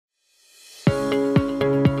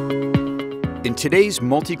In today's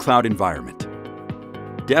multi-cloud environment,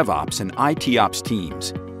 DevOps and ITOps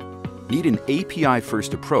teams need an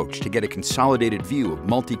API-first approach to get a consolidated view of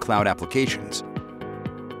multi-cloud applications.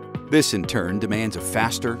 This, in turn, demands a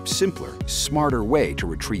faster, simpler, smarter way to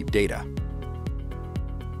retrieve data.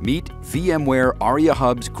 Meet VMware Aria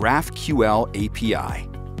Hub's GraphQL API,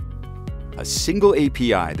 a single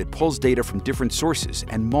API that pulls data from different sources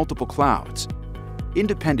and multiple clouds,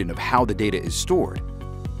 independent of how the data is stored,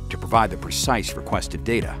 to provide the precise requested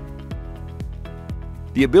data.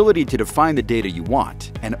 The ability to define the data you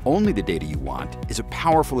want, and only the data you want, is a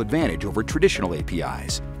powerful advantage over traditional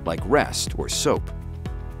APIs, like REST or SOAP.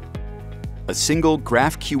 A single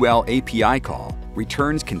GraphQL API call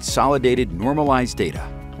returns consolidated normalized data,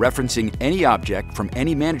 referencing any object from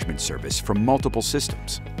any management service from multiple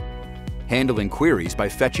systems, handling queries by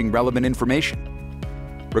fetching relevant information,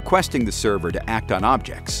 requesting the server to act on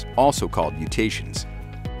objects, also called mutations,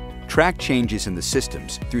 track changes in the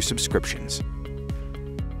systems through subscriptions,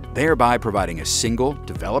 thereby providing a single,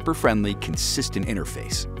 developer-friendly, consistent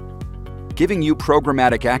interface, giving you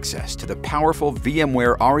programmatic access to the powerful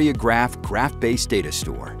VMware Aria Graph graph-based data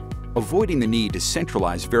store, avoiding the need to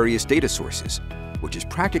centralize various data sources, which is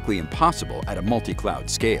practically impossible at a multi-cloud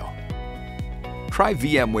scale. Try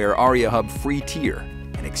VMware Aria Hub free tier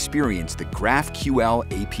and experience the GraphQL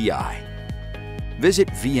API. Visit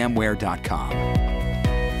vmware.com.